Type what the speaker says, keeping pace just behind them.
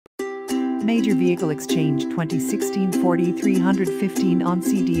Major Vehicle Exchange 2016 Ford E350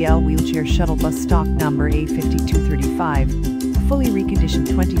 Non-CDL Wheelchair Shuttle Bus Stock Number A5235. Fully reconditioned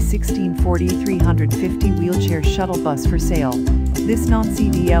 2016 Ford E350 Wheelchair Shuttle Bus for sale. This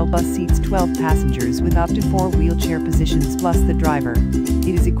non-CDL bus seats 12 passengers with up to 4 wheelchair positions plus the driver. It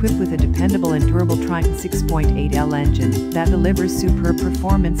is equipped with a dependable and durable Triton 6.8L engine that delivers superb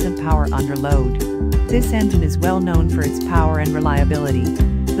performance and power under load. This engine is well known for its power and reliability.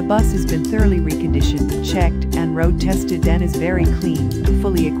 The bus has been thoroughly reconditioned, checked, and road tested and is very clean,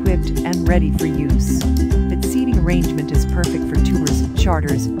 fully equipped, and ready for use. Its seating arrangement is perfect for tours,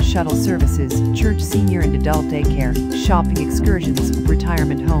 charters, shuttle services, church, senior and adult daycare, shopping excursions,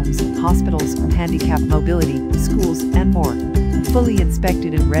 retirement homes, hospitals, handicapped mobility, schools, and more. Fully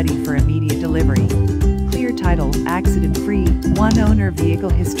inspected and ready for immediate delivery. Clear title, accident-free, one-owner vehicle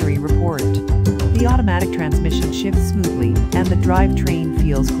history report. The automatic transmission shifts smoothly, and the drivetrain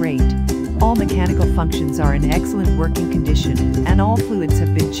feels great. All mechanical functions are in excellent working condition, and all fluids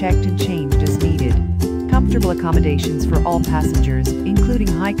have been checked and changed as needed. Comfortable accommodations for all passengers, including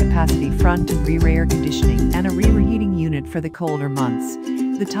high-capacity front and rear air conditioning and a rear heating unit for the colder months.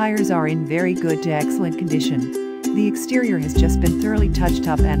 The tires are in very good to excellent condition. The exterior has just been thoroughly touched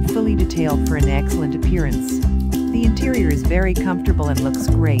up and fully detailed for an excellent appearance. The interior is very comfortable and looks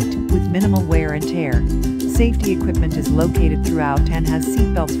great, with minimal wear and tear. Safety equipment is located throughout and has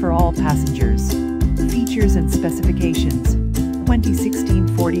seatbelts for all passengers. Features and specifications. 2016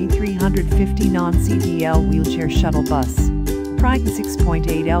 Ford E350 Non-CDL Wheelchair Shuttle Bus. Triton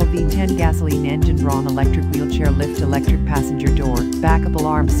 6.8L V10 gasoline engine, Braun electric wheelchair lift, electric passenger door, backup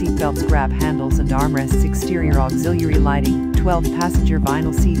alarm, seatbelts, grab handles and armrests, exterior auxiliary lighting, 12 passenger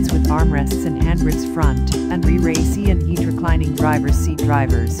vinyl seats with armrests and handgrips, front and rear AC and heat, reclining driver's seat,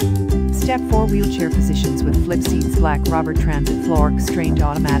 drivers. Step 4 wheelchair positions with flip seats, black rubber transit floor, constrained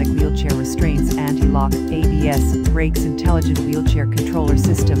automatic wheelchair restraints, anti-lock, ABS, brakes, intelligent wheelchair controller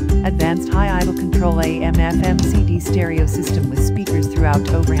system, advanced high idle control, AM/FM CD stereo system with speakers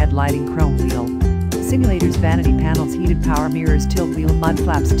throughout, overhead lighting, chrome wheel. Simulators, vanity panels, heated power mirrors, tilt wheel, mud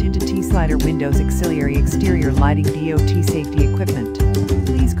flaps, tinted T-slider windows, auxiliary exterior lighting, DOT safety equipment.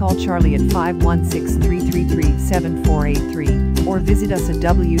 Please call Charlie at 516-333-7483 or visit us at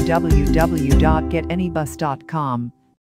www.getanybus.com.